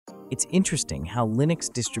It's interesting how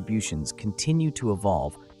Linux distributions continue to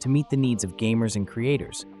evolve to meet the needs of gamers and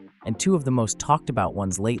creators, and two of the most talked about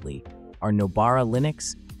ones lately are Nobara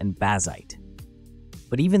Linux and Bazzite.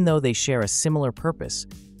 But even though they share a similar purpose,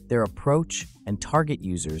 their approach and target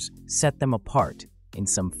users set them apart in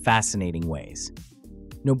some fascinating ways.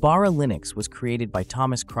 Nobara Linux was created by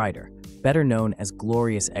Thomas Kreider, better known as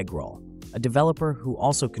Glorious Eggroll, a developer who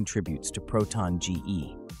also contributes to Proton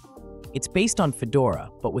GE. It's based on Fedora,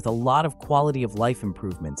 but with a lot of quality of life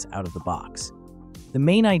improvements out of the box. The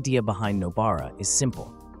main idea behind Nobara is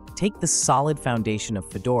simple. Take the solid foundation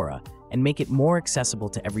of Fedora and make it more accessible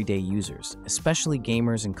to everyday users, especially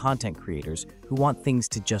gamers and content creators who want things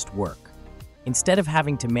to just work. Instead of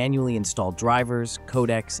having to manually install drivers,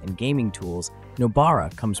 codecs, and gaming tools,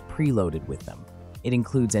 Nobara comes preloaded with them. It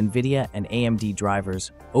includes NVIDIA and AMD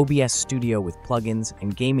drivers, OBS Studio with plugins,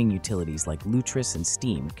 and gaming utilities like Lutris and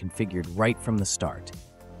Steam configured right from the start.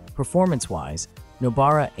 Performance-wise,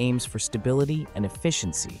 Nobara aims for stability and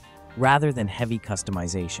efficiency rather than heavy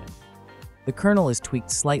customization. The kernel is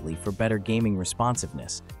tweaked slightly for better gaming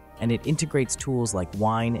responsiveness, and it integrates tools like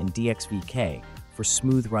Wine and DXVK for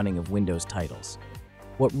smooth running of Windows titles.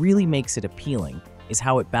 What really makes it appealing is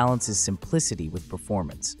how it balances simplicity with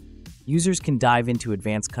performance. Users can dive into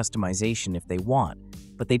advanced customization if they want,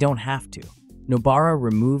 but they don't have to. Nobara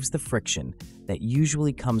removes the friction that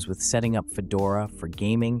usually comes with setting up Fedora for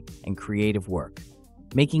gaming and creative work,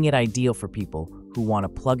 making it ideal for people who want a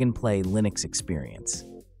plug-and-play Linux experience.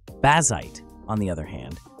 Bazzite, on the other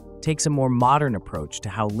hand, takes a more modern approach to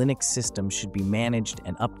how Linux systems should be managed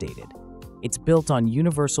and updated. It's built on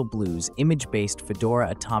Universal Blue's image-based Fedora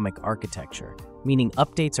Atomic architecture, meaning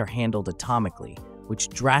updates are handled atomically, which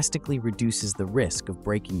drastically reduces the risk of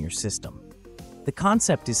breaking your system. The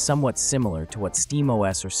concept is somewhat similar to what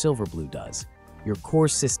SteamOS or Silverblue does. Your core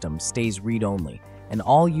system stays read-only, and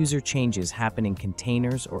all user changes happen in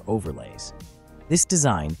containers or overlays. This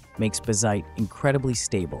design makes Bazzite incredibly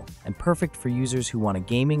stable and perfect for users who want a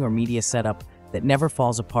gaming or media setup that never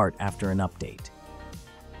falls apart after an update.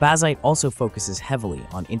 Bazzite also focuses heavily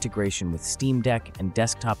on integration with Steam Deck and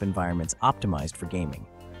desktop environments optimized for gaming.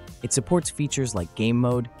 It supports features like Game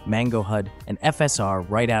Mode, Mango HUD, and FSR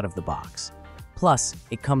right out of the box. Plus,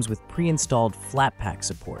 it comes with pre-installed Flatpak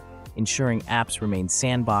support, ensuring apps remain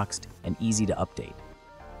sandboxed and easy to update.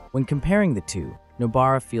 When comparing the two,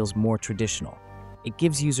 Nobara feels more traditional. It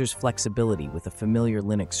gives users flexibility with a familiar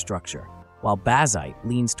Linux structure, while Bazzite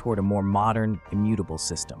leans toward a more modern, immutable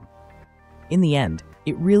system. In the end,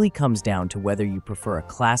 it really comes down to whether you prefer a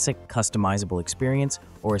classic, customizable experience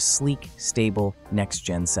or a sleek, stable,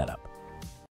 next-gen setup.